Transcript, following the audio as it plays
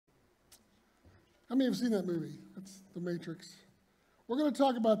How many have seen that movie? That's The Matrix. We're going to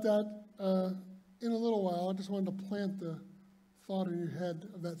talk about that in a little while. I just wanted to plant the thought in your head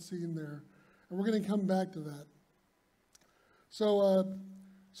of that scene there. And we're going to come back to that. So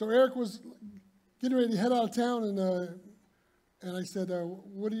Eric was getting ready to head out of town, and I said,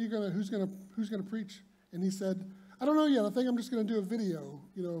 who's gonna preach? And he said, I don't know yet. I think I'm just going to do a video,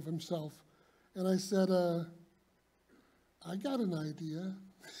 of himself. And I said, I got an idea.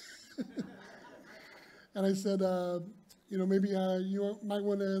 And I said, maybe you might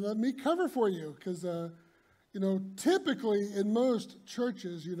want to let me cover for you, because typically in most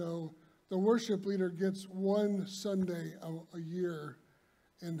churches, the worship leader gets one Sunday a year,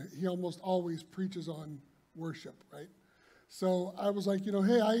 and he almost always preaches on worship, right? So I was like,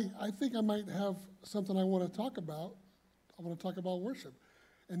 hey, I think I might have something I want to talk about. I want to talk about worship.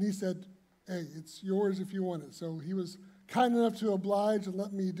 And he said, hey, it's yours if you want it. So he was kind enough to oblige and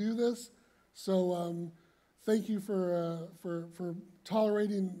let me do this. So thank you for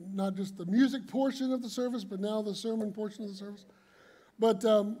tolerating not just the music portion of the service, but now the sermon portion of the service. But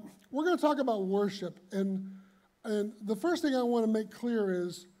we're going to talk about worship. And the first thing I want to make clear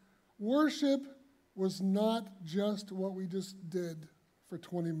is worship was not just what we just did for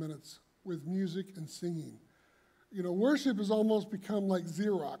 20 minutes with music and singing. Worship has almost become like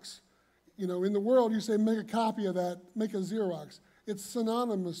Xerox. In the world, you say, make a copy of that, make a Xerox. It's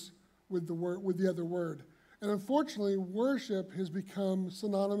synonymous with the other word. And unfortunately, worship has become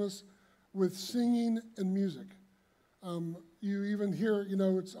synonymous with singing and music. You even hear,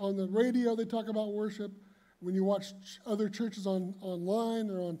 it's on the radio, they talk about worship. When you watch other churches online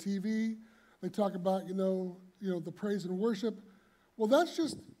or on TV, they talk about, the praise and worship. Well, that's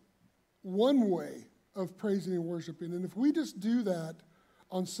just one way of praising and worshiping. And if we just do that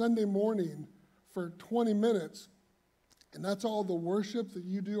on Sunday morning for 20 minutes, and that's all the worship that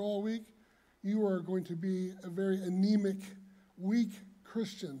you do all week, you are going to be a very anemic, weak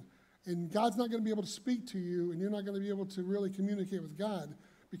Christian. And God's not going to be able to speak to you, and you're not going to be able to really communicate with God,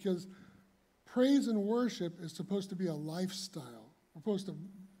 because praise and worship is supposed to be a lifestyle. We're supposed to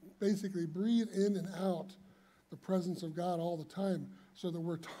basically breathe in and out the presence of God all the time, so that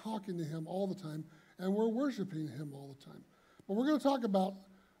we're talking to him all the time, and we're worshiping him all the time. But we're going to talk about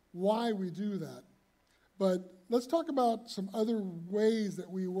why we do that. But let's talk about some other ways that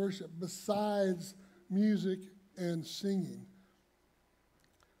we worship besides music and singing.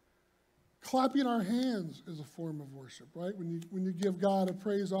 Clapping our hands is a form of worship, right? When you give God a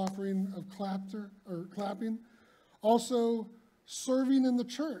praise offering of clapping. Also, serving in the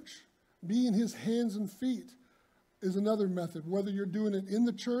church, being his hands and feet is another method, whether you're doing it in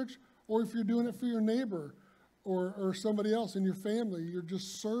the church or if you're doing it for your neighbor or somebody else in your family, you're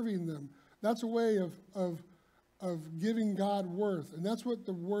just serving them. That's a way of giving God worth. And that's what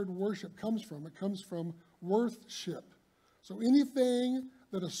the word worship comes from. It comes from worthship. So anything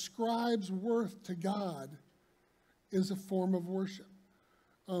that ascribes worth to God is a form of worship.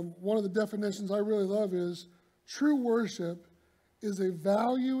 One of the definitions I really love is true worship is a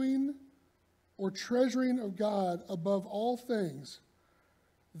valuing or treasuring of God above all things.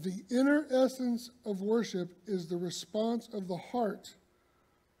 The inner essence of worship is the response of the heart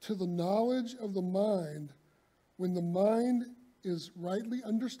to the knowledge of the mind when the mind is rightly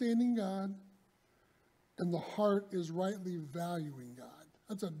understanding God and the heart is rightly valuing God.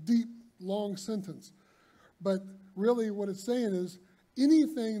 That's a deep, long sentence. But really what it's saying is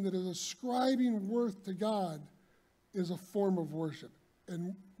anything that is ascribing worth to God is a form of worship.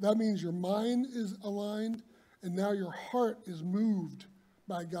 And that means your mind is aligned and now your heart is moved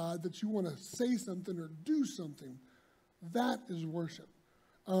by God, that you want to say something or do something. That is worship.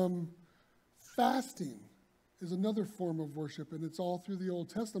 Fasting is another form of worship, and it's all through the Old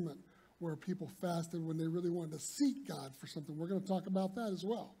Testament where people fasted when they really wanted to seek God for something. We're going to talk about that as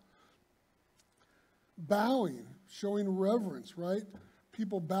well. Bowing, showing reverence, right?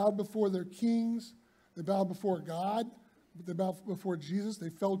 People bowed before their kings. They bowed before God. They bowed before Jesus. They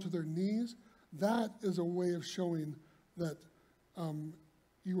fell to their knees. That is a way of showing that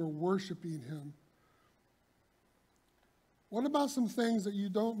you are worshiping him. What about some things that you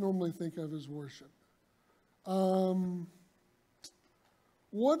don't normally think of as worship?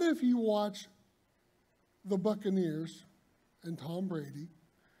 What if you watch the Buccaneers and Tom Brady,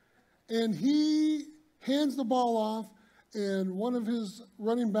 and he hands the ball off, and one of his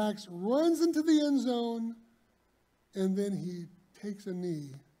running backs runs into the end zone, and then he takes a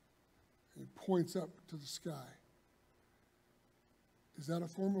knee and he points up to the sky? Is that a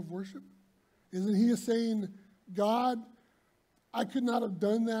form of worship? Isn't he saying, God, I could not have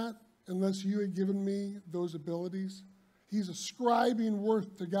done that unless you had given me those abilities? He's ascribing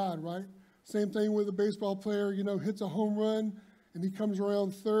worth to God, right? Same thing with a baseball player, hits a home run and he comes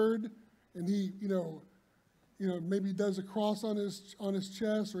around third and he, maybe does a cross on his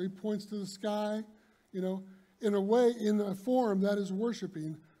chest, or he points to the sky, in a way, in a form that is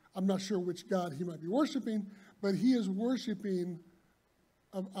worshiping. I'm not sure which God he might be worshiping, but he is worshiping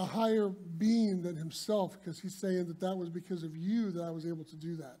a higher being than himself, because he's saying that was because of you that I was able to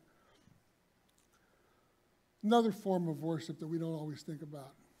do that. Another form of worship that we don't always think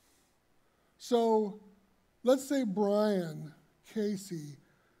about. So let's say Brian Casey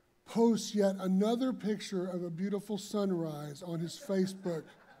posts yet another picture of a beautiful sunrise on his Facebook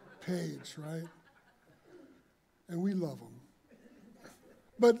page, right? And we love him.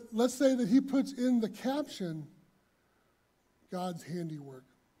 But let's say that he puts in the caption, God's handiwork,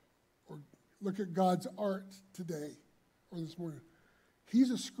 or look at God's art today or this morning. He's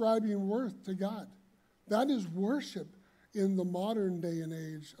ascribing worth to God. That is worship in the modern day and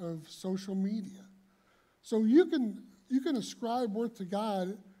age of social media. So you can ascribe worth to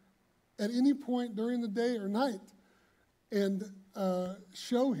God at any point during the day or night and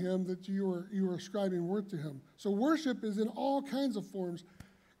show him that you are ascribing worth to him. So worship is in all kinds of forms.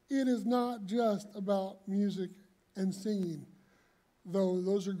 It is not just about music and singing, though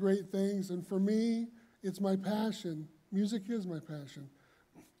those are great things. And for me, it's my passion. Music is my passion.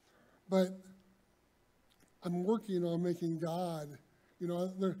 But I'm working on making God,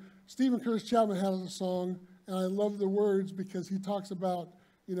 Stephen Curtis Chapman has a song, and I love the words because he talks about,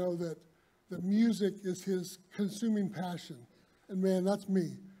 that music is his consuming passion. And man, that's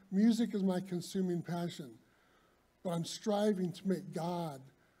me. Music is my consuming passion. But I'm striving to make God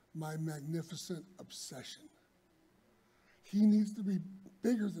my magnificent obsession. He needs to be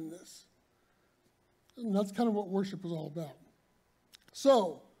bigger than this. And that's kind of what worship is all about.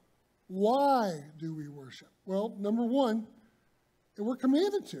 So, why do we worship? Well, number one, we're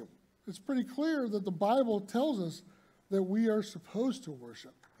commanded to. It's pretty clear that the Bible tells us that we are supposed to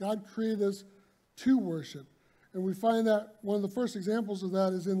worship. God created us to worship. And we find that one of the first examples of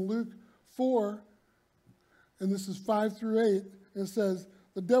that is in Luke 4, and this is 5 through 8. And it says,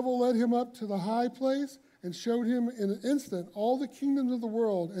 the devil led him up to the high place and showed him in an instant all the kingdoms of the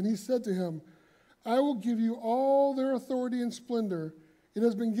world. And he said to him, I will give you all their authority and splendor. It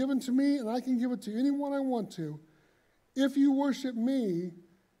has been given to me, and I can give it to anyone I want to. If you worship me,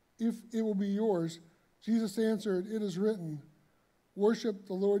 if it will be yours. Jesus answered, it is written, worship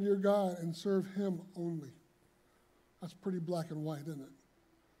the Lord your God and serve him only. That's pretty black and white, isn't it?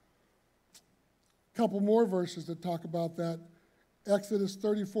 A couple more verses that talk about that. Exodus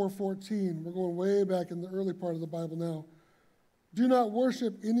 34:14. We're going way back in the early part of the Bible now. Do not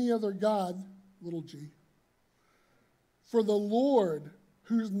worship any other God, little g. For the Lord,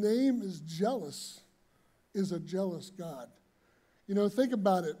 whose name is jealous, is a jealous God. Think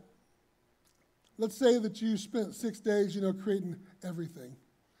about it. Let's say that you spent 6 days, creating everything.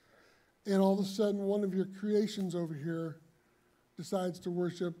 And all of a sudden, one of your creations over here decides to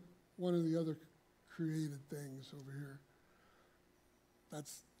worship one of the other created things over here.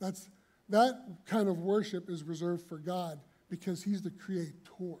 That kind of worship is reserved for God because he's the creator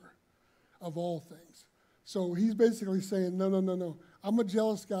of all things. So he's basically saying, no. I'm a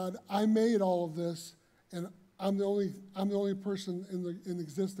jealous God. I made all of this, and I'm the only person in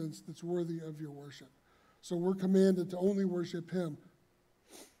existence that's worthy of your worship. So we're commanded to only worship him.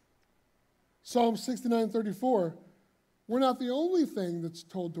 Psalm 69:34, we're not the only thing that's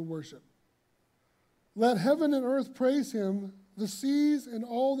told to worship. Let heaven and earth praise him, the seas and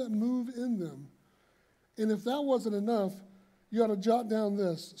all that move in them. And if that wasn't enough, you ought to jot down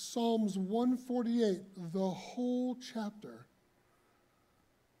this, Psalms 148, the whole chapter.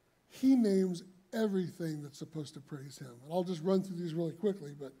 He names everything that's supposed to praise him. And I'll just run through these really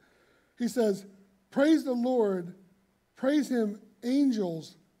quickly, but he says, praise the Lord, praise him,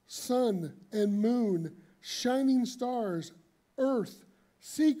 angels, sun and moon, shining stars, earth,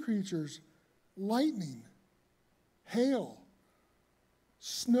 sea creatures, lightning, hail,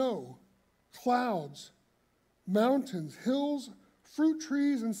 snow, clouds, mountains, hills, fruit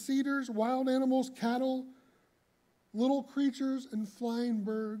trees and cedars, wild animals, cattle, little creatures and flying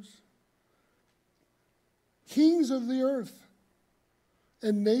birds, kings of the earth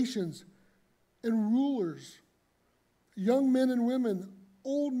and nations and rulers, young men and women,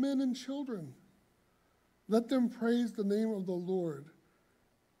 old men and children. Let them praise the name of the Lord,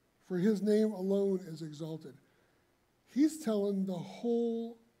 for his name alone is exalted. He's telling the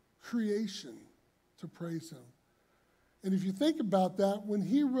whole creation to praise him. And if you think about that, when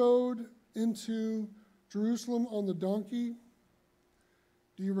he rode into Jerusalem on the donkey,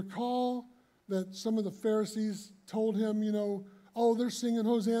 do you recall that some of the Pharisees told him, oh, they're singing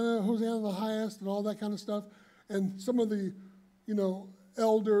Hosanna, Hosanna in the highest, and all that kind of stuff. And some of the,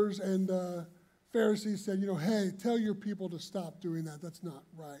 elders and Pharisees said, hey, tell your people to stop doing that. That's not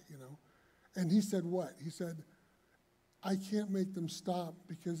right, And he said what? He said, I can't make them stop,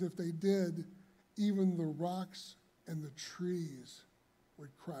 because if they did, even the rocks and the trees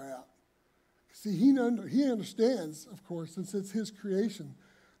would cry out. See, he understands, of course, since it's his creation,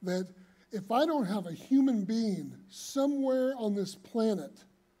 that if I don't have a human being somewhere on this planet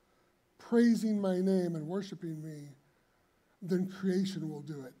praising my name and worshiping me, then creation will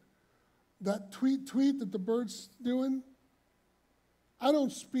do it. That tweet that the bird's doing, I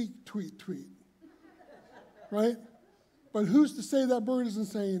don't speak tweet, right? But who's to say that bird isn't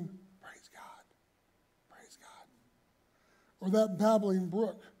saying, praise God, or that babbling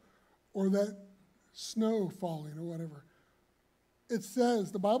brook, or that snow falling, or whatever. It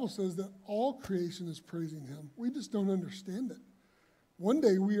says, the Bible says that all creation is praising him. We just don't understand it. One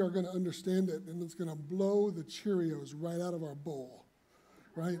day we are going to understand it, and it's going to blow the Cheerios right out of our bowl,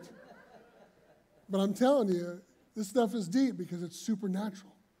 right? But I'm telling you, this stuff is deep because it's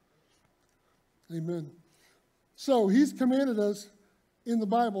supernatural. Amen. So he's commanded us in the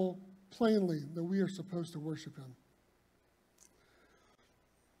Bible plainly that we are supposed to worship him.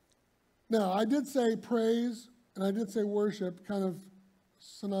 Now, I did say praise and I did say worship kind of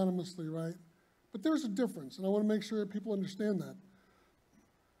synonymously, right? But there's a difference, and I want to make sure that people understand that.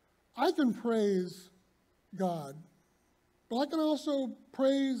 I can praise God, but I can also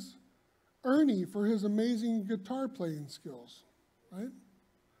praise Ernie for his amazing guitar playing skills, right?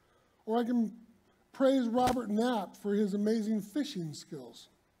 Or I can praise Robert Knapp for his amazing fishing skills,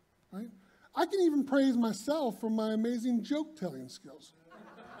 right? I can even praise myself for my amazing joke-telling skills.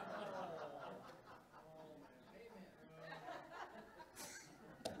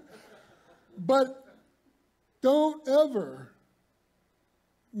 But don't ever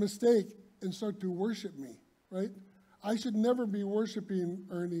mistake and start to worship me, right? I should never be worshiping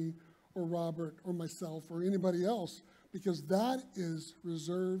Ernie or Robert or myself or anybody else, because that is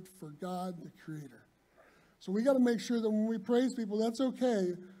reserved for God, the Creator. So we got to make sure that when we praise people, that's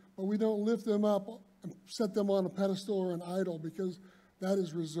okay, but we don't lift them up and set them on a pedestal or an idol, because that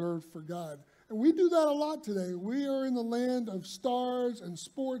is reserved for God. And we do that a lot today. We are in the land of stars and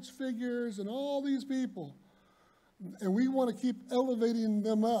sports figures and all these people. And we want to keep elevating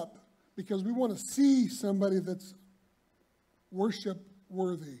them up because we want to see somebody that's worship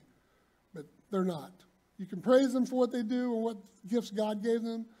worthy. But they're not. You can praise them for what they do and what gifts God gave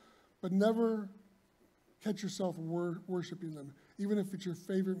them, but never catch yourself worshiping them, even if it's your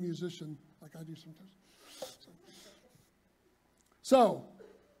favorite musician, like I do sometimes. So,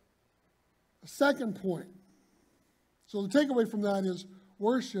 a second point. So the takeaway from that is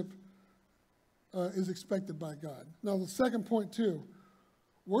worship is expected by God. Now the second point too,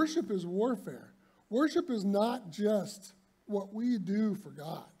 worship is warfare. Worship is not just what we do for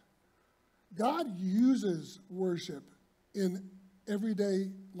God. God uses worship in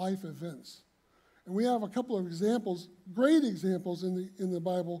everyday life events. And we have a couple of examples, great examples in the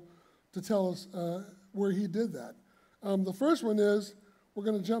Bible to tell us where he did that. The first one is, we're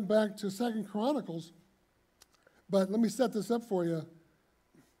going to jump back to 2 Chronicles, but let me set this up for you.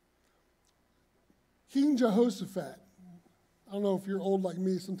 King Jehoshaphat. I don't know if you're old like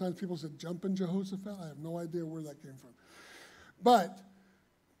me. Sometimes people say jumping Jehoshaphat. I have no idea where that came from. But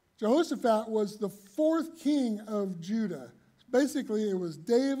Jehoshaphat was the fourth king of Judah. Basically, it was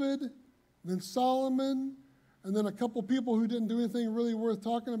David, then Solomon, and then a couple people who didn't do anything really worth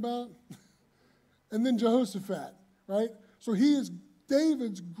talking about, and then Jehoshaphat, right? So he is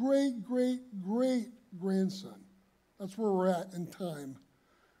David's great-great-great-grandson. That's where we're at in time.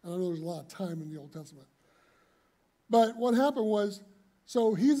 I know there's a lot of time in the Old Testament. But what happened was,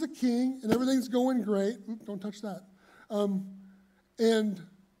 so he's a king, and everything's going great. Oop, don't touch that. And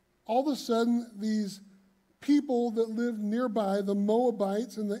all of a sudden, these people that lived nearby, the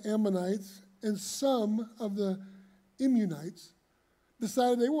Moabites and the Ammonites, and some of the Immunites,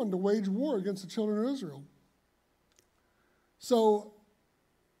 decided they wanted to wage war against the children of Israel. So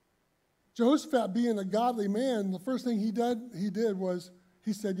Jehoshaphat, being a godly man, the first thing he did was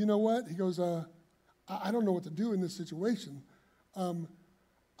he said, you know what? He goes, I don't know what to do in this situation. I'm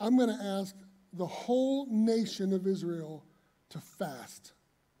going to ask the whole nation of Israel to fast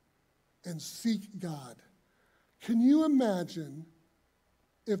and seek God. Can you imagine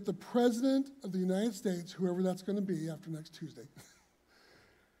if the President of the United States, whoever that's going to be after next Tuesday,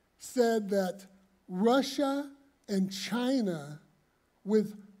 said that Russia and China,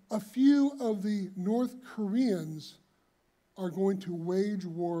 with a few of the North Koreans, are going to wage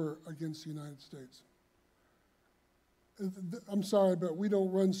war against the United States? I'm sorry, but we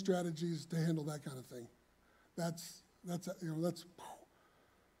don't run strategies to handle that kind of thing. That's.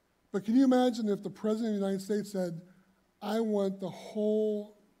 But can you imagine if the President of the United States said, I want the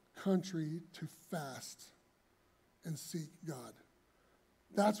whole country to fast and seek God?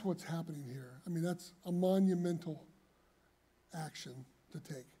 That's what's happening here. I mean, that's a monumental action to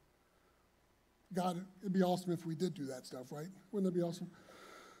take. God, it'd be awesome if we did do that stuff, right? Wouldn't that be awesome?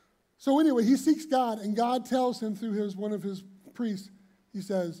 So anyway, he seeks God, and God tells him through one of his priests, he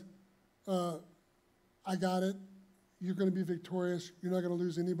says, I got it. You're going to be victorious. You're not going to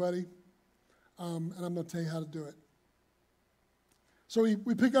lose anybody. And I'm going to tell you how to do it. So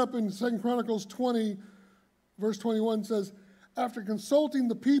we pick up in 2 Chronicles 20, verse 21 says, after consulting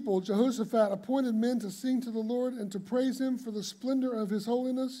the people, Jehoshaphat appointed men to sing to the Lord and to praise him for the splendor of his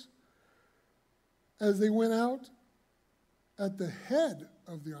holiness as they went out at the head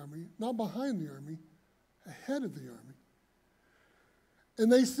of the army, not behind the army, ahead of the army.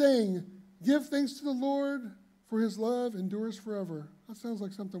 And they sang, give thanks to the Lord, for his love endures forever. That sounds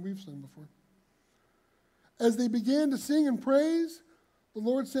like something we've sung before. As they began to sing and praise, the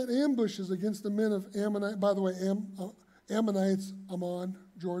Lord set ambushes against the men of Ammonites. By the way, Ammonites, Ammon,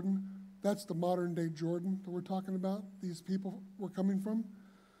 Jordan, that's the modern day Jordan that we're talking about, these people were coming from.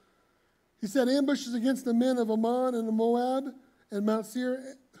 He set ambushes against the men of Ammon and Moab and Mount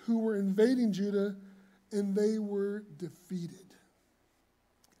Seir who were invading Judah, and they were defeated.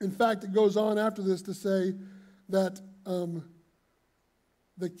 In fact, it goes on after this to say that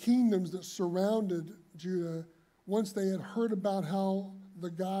the kingdoms that surrounded Judah, once they had heard about how the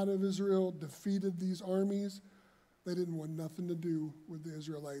God of Israel defeated these armies, they didn't want nothing to do with the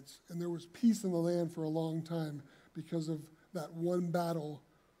Israelites. And there was peace in the land for a long time because of that one battle,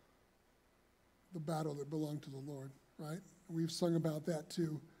 the battle that belonged to the Lord, right? We've sung about that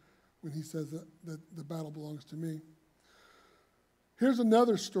too when he says that the battle belongs to me. Here's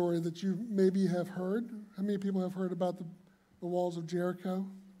another story that you maybe have heard. How many people have heard about the walls of Jericho,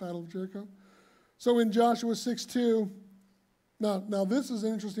 Battle of Jericho? So in Joshua 6:2, now this is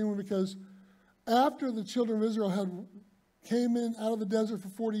an interesting one because after the children of Israel came in out of the desert for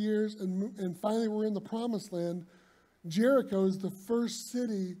 40 years and finally were in the promised land, Jericho is the first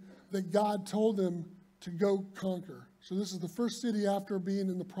city that God told them to go conquer. So this is the first city after being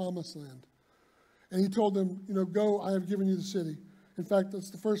in the promised land. And he told them, go, I have given you the city. In fact, that's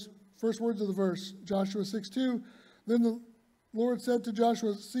the first words of the verse, Joshua 6:2. Then the Lord said to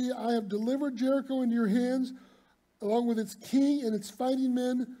Joshua, see, I have delivered Jericho into your hands, along with its king and its fighting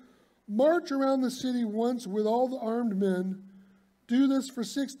men. March around the city once with all the armed men. Do this for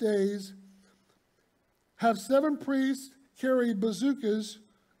 6 days. Have 7 priests carry bazookas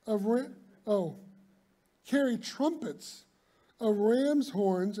carry trumpets of ram's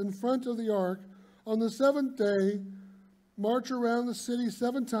horns in front of the ark. On the 7th day, march around the city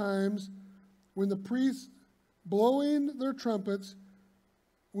 7 times. When the priests blowing their trumpets,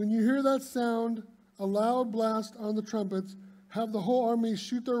 when you hear that sound, a loud blast on the trumpets, have the whole army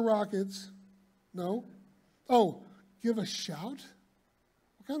shoot their rockets. No. Oh, give a shout?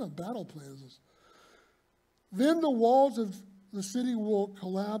 What kind of battle plan is this? Then the walls of the city will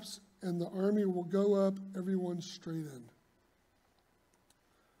collapse and the army will go up, everyone straight in.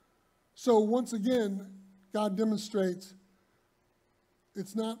 So once again, God demonstrates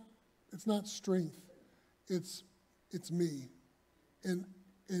it's not strength. It's me. And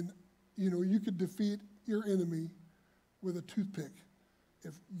you could defeat your enemy with a toothpick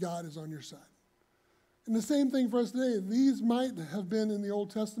if God is on your side. And the same thing for us today. These might have been in the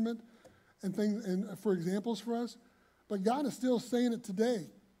Old Testament and things and for examples for us, but God is still saying it today.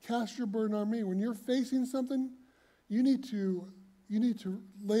 Cast your burden on me. When you're facing something, you need to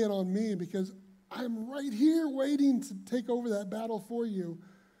lay it on me because I'm right here waiting to take over that battle for you.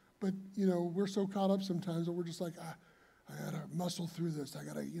 But, we're so caught up sometimes that we're just like, I got to muscle through this. I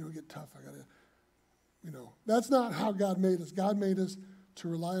got to, get tough. I got to, That's not how God made us. God made us to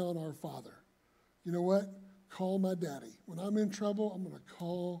rely on our Father. You know what? Call my daddy. When I'm in trouble, I'm going to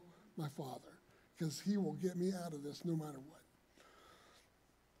call my Father because he will get me out of this no matter what.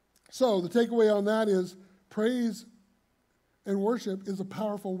 So the takeaway on that is praise and worship is a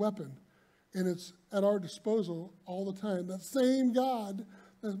powerful weapon, and it's at our disposal all the time. That same God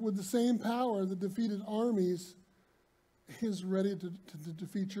with the same power that defeated armies is ready to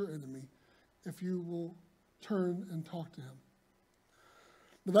defeat your enemy if you will turn and talk to him.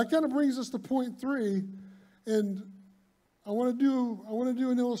 But that kind of brings us to point 3, and I want to do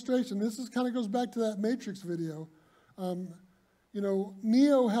an illustration. This kind of goes back to that Matrix video.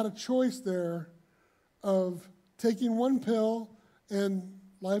 Neo had a choice there of taking one pill and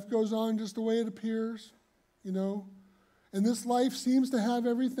life goes on just the way it appears, And this life seems to have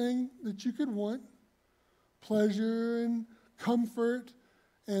everything that you could want, pleasure and comfort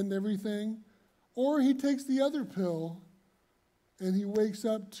and everything. Or he takes the other pill and he wakes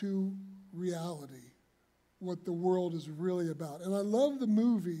up to reality, what the world is really about. And I love the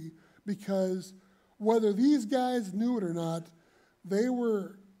movie because whether these guys knew it or not, they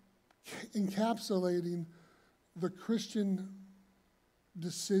were encapsulating the Christian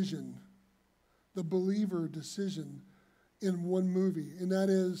decision, the believer decision in one movie. And that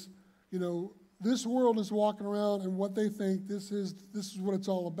is, this world is walking around and what they think this is what it's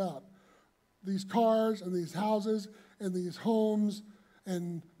all about. These cars and these houses and these homes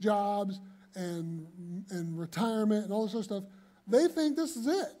and jobs and retirement and all this other stuff, they think this is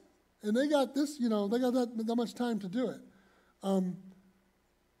it. And they got this, they got that much time to do it.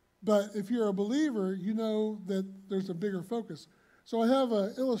 But if you're a believer, you know that there's a bigger focus. So I have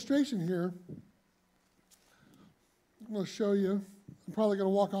an illustration here. I'm going to show you. I'm probably going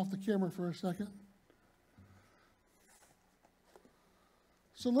to walk off the camera for a second.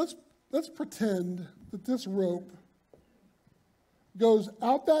 So let's pretend that this rope goes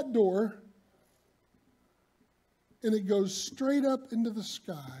out that door and it goes straight up into the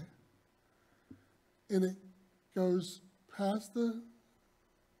sky and it goes past the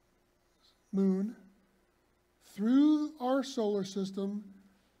moon, through our solar system,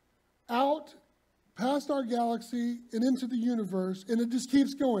 out past our galaxy and into the universe, and it just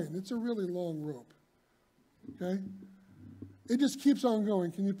keeps going. It's a really long rope, okay? It just keeps on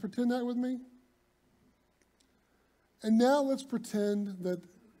going. Can you pretend that with me? And now let's pretend that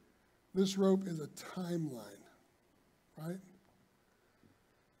this rope is a timeline, right?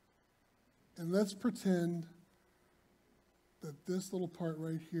 And let's pretend that this little part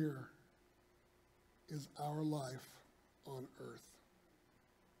right here is our life on earth.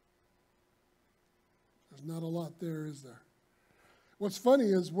 There's not a lot there, is there? What's funny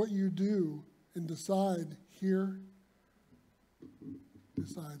is what you do and decide here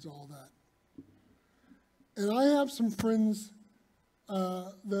decides all that. And I have some friends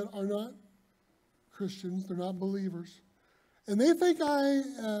that are not Christians, they're not believers, and they think I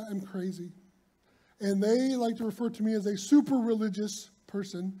am crazy. And they like to refer to me as a super religious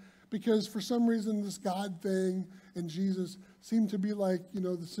person because for some reason this God thing and Jesus seem to be like,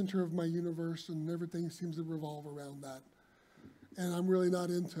 the center of my universe and everything seems to revolve around that. And I'm really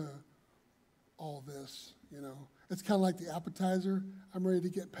not into all this, It's kind of like the appetizer. I'm ready to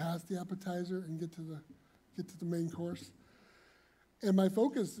get past the appetizer and get to the main course. And my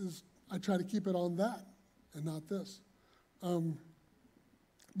focus is I try to keep it on that and not this.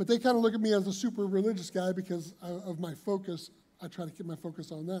 But they kind of look at me as a super religious guy because of my focus. I try to keep my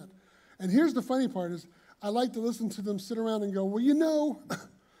focus on that. And here's the funny part is I like to listen to them sit around and go, well,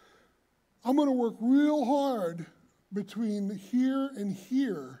 I'm going to work real hard between here and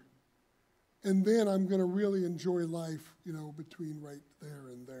here, and then I'm going to really enjoy life, between right there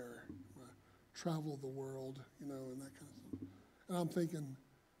and there. Travel the world, and that kind of stuff. And I'm thinking,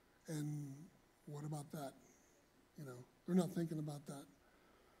 and what about that? They're not thinking about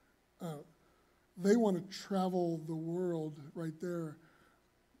that. They want to travel the world right there.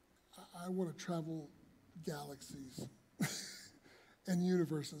 I want to travel galaxies and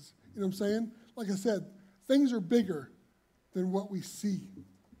universes. You know what I'm saying? Like I said, things are bigger than what we see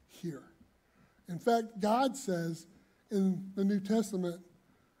here. In fact, God says in the New Testament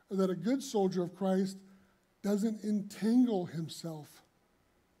that a good soldier of Christ doesn't entangle himself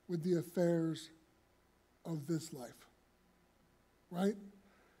with the affairs of this life. Right?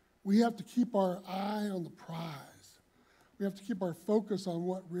 We have to keep our eye on the prize. We have to keep our focus on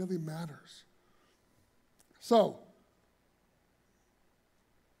what really matters. So,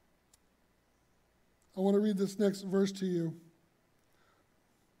 I want to read this next verse to you.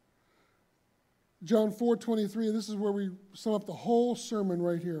 John 4:23, this is where we sum up the whole sermon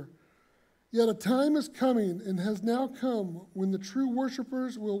right here. Yet a time is coming and has now come when the true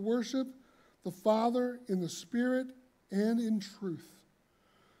worshipers will worship the Father in the Spirit and in truth.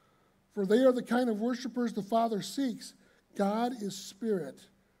 For they are the kind of worshipers the Father seeks. God is spirit,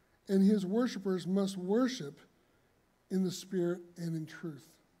 and his worshipers must worship in the Spirit and in truth.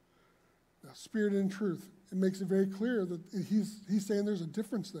 Now, Spirit and truth, it makes it very clear that he's saying there's a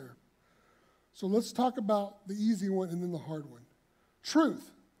difference there. So let's talk about the easy one and then the hard one.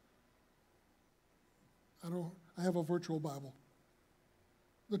 Truth. I have a virtual Bible.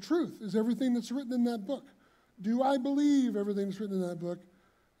 The truth is everything that's written in that book. Do I believe everything that's written in that book?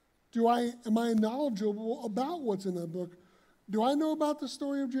 Am I knowledgeable about what's in that book? Do I know about the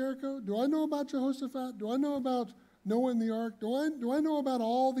story of Jericho? Do I know about Jehoshaphat? Do I know about Noah and the ark? Do I know about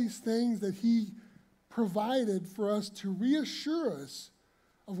all these things that he provided for us to reassure us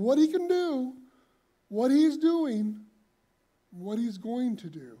of what he can do, what he's doing, what he's going to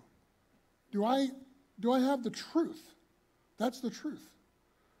do. Do I have the truth? That's the truth.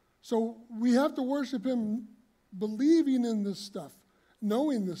 So we have to worship him believing in this stuff,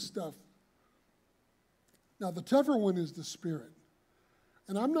 knowing this stuff. Now the tougher one is the Spirit.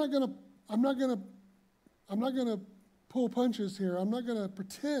 And I'm not gonna pull punches here. I'm not gonna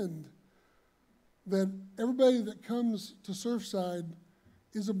pretend that everybody that comes to Surfside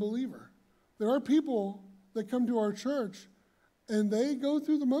is a believer. There are people that come to our church and they go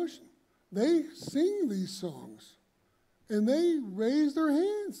through the motion. They sing these songs and they raise their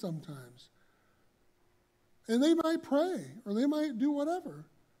hands sometimes. And they might pray or they might do whatever.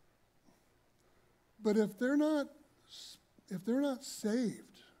 But if they're not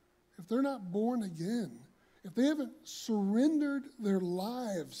saved, if they're not born again, if they haven't surrendered their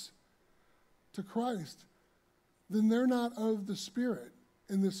lives to Christ, then they're not of the Spirit,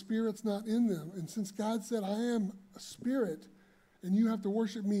 and the Spirit's not in them. And since God said, I am a spirit, and you have to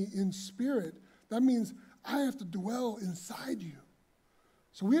worship me in spirit, that means I have to dwell inside you.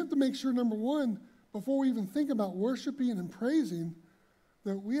 So we have to make sure, number one, before we even think about worshiping and praising,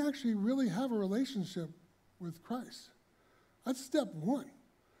 that we actually really have a relationship with Christ. That's step one.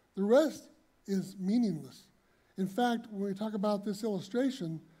 The rest is meaningless. In fact, when we talk about this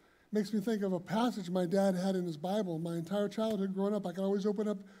illustration, it makes me think of a passage my dad had in his Bible. My entire childhood growing up, I could always open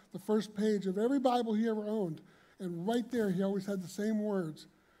up the first page of every Bible he ever owned. And right there, he always had the same words.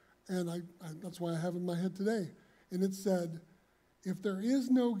 And that's why I have it in my head today. And it said, if there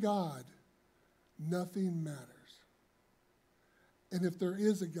is no God, nothing matters. And if there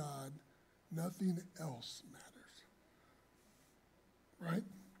is a God, nothing else matters. Right?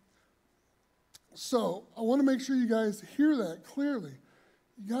 So I want to make sure you guys hear that clearly.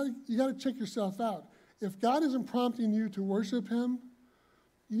 You got to check yourself out. If God isn't prompting you to worship him,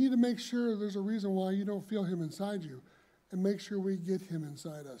 you need to make sure there's a reason why you don't feel him inside you, and make sure we get him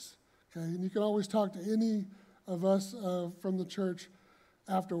inside us. Okay? And you can always talk to any of us from the church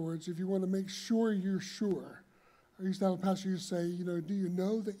afterwards if you want to make sure you're sure. I used to have a pastor who used to say, do you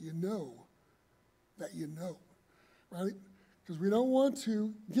know that you know that you know, right? Because we don't want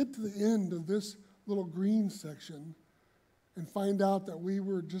to get to the end of this little green section and find out that we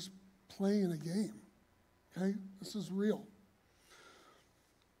were just playing a game, okay? This is real.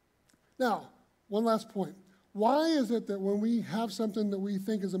 Now, one last point. Why is it that when we have something that we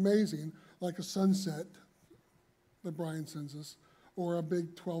think is amazing, like a sunset that Brian sends us, or a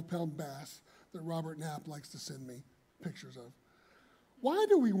big 12-pound bass that Robert Knapp likes to send me pictures of, why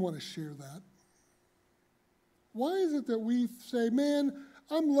do we want to share that? Why is it that we say, man,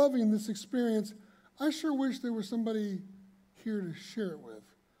 I'm loving this experience. I sure wish there was somebody here to share it with.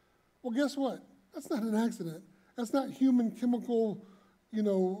 Well, guess what? That's not an accident. That's not human chemical,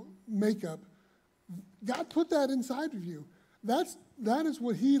 makeup. God put that inside of you. That is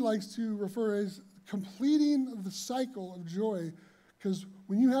what he likes to refer as completing the cycle of joy. Because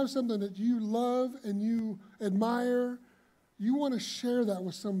when you have something that you love and you admire, you want to share that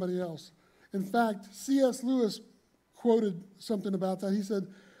with somebody else. In fact, C.S. Lewis quoted something about that. He said,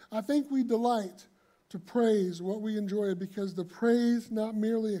 I think we delight to praise what we enjoy because the praise not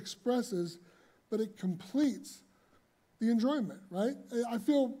merely expresses, but it completes the enjoyment, right?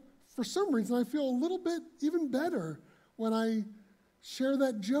 For some reason, I feel a little bit even better when I share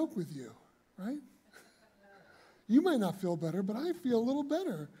that joke with you, right? You might not feel better, but I feel a little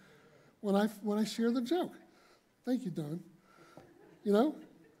better when I share the joke. Thank you, Don.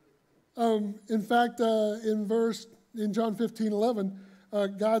 In fact, in John 15:11,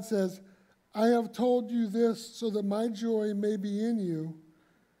 God says, I have told you this so that my joy may be in you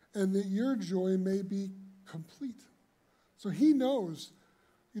and that your joy may be complete. So he knows,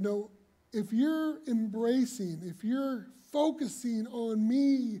 if you're embracing, if you're focusing on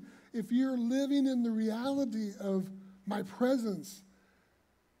me, if you're living in the reality of my presence,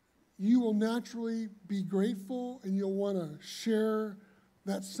 you will naturally be grateful and you'll want to share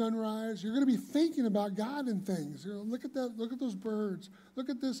that sunrise. You're going to be thinking about God and things. Look at that. Look at those birds. Look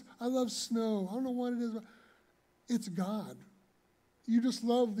at this. I love snow. I don't know what it is. It's God. You just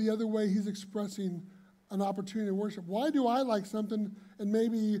love the other way he's expressing an opportunity to worship. Why do I like something and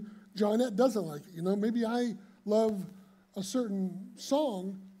maybe Johnette doesn't like it? Maybe I love a certain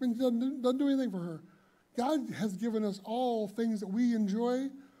song and doesn't do anything for her. God has given us all things that we enjoy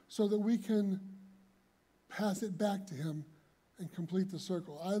so that we can pass it back to him and complete the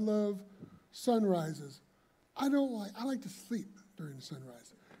circle. I love sunrises. I like to sleep during the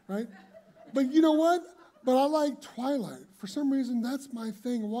sunrise, right? But you know what? But I like twilight. For some reason, that's my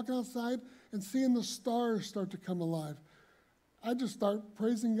thing. Walking outside and seeing the stars start to come alive, I just start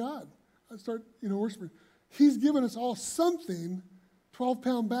praising God. I start, worshiping. He's given us all something,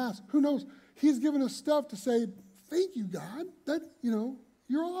 12-pound bass. Who knows? He's given us stuff to say, thank you, God. That,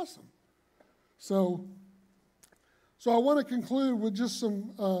 you're awesome. So I want to conclude with just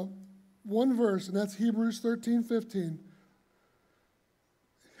some one verse, and that's Hebrews 13:15.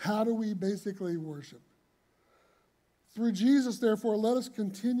 How do we basically worship? Through Jesus, therefore, let us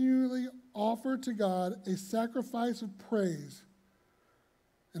continually offer to God a sacrifice of praise.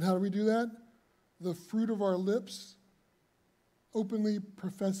 And how do we do that? The fruit of our lips, openly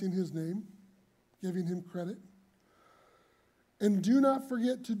professing his name, giving him credit. And do not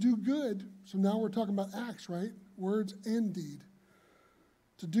forget to do good. So now we're talking about acts, right? Words and deed.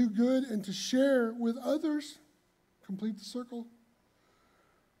 To do good and to share with others. Complete the circle.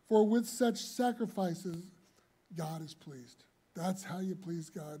 For with such sacrifices, God is pleased. That's how you please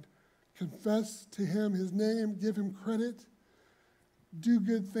God. Confess to him his name, give him credit, do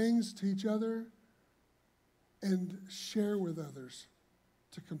good things to each other, and share with others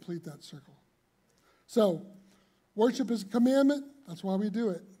to complete that circle. So, worship is a commandment. That's why we do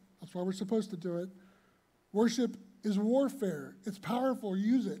it. That's why we're supposed to do it. Worship is warfare. It's powerful.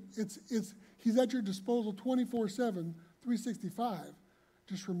 Use it. He's at your disposal 24/7, 365.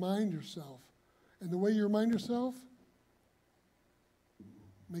 Just remind yourself. And the way you remind yourself,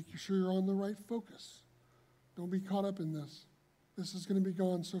 make sure you're on the right focus. Don't be caught up in this. This is going to be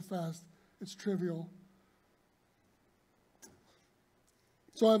gone so fast, it's trivial.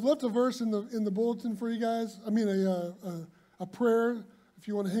 So I've left a verse in the bulletin for you guys. I mean, a prayer. If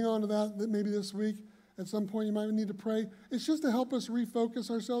you want to hang on to that maybe this week, at some point you might need to pray. It's just to help us refocus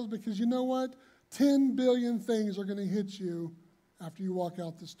ourselves, because you know what? 10 billion things are going to hit you after you walk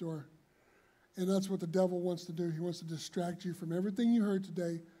out this door. And that's what the devil wants to do. He wants to distract you from everything you heard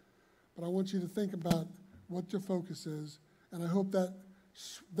today. But I want you to think about what your focus is. And I hope that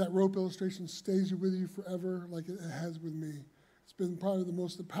rope illustration stays with you forever, like it has with me. It's been probably the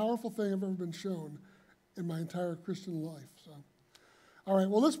most powerful thing I've ever been shown in my entire Christian life. So, all right,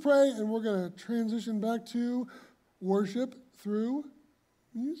 well, let's pray, and we're going to transition back to worship through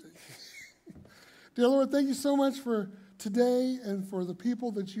music. Dear Lord, thank you so much for today and for the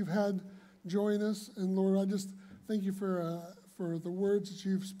people that you've had join us. And Lord, I just thank you for the words that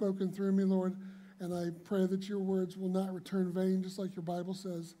you've spoken through me, Lord. And I pray that your words will not return vain, just like your Bible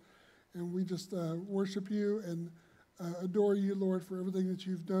says. And we just worship you and adore you, Lord, for everything that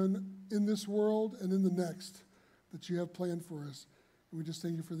you've done in this world and in the next that you have planned for us. And we just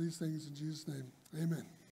thank you for these things in Jesus' name. Amen.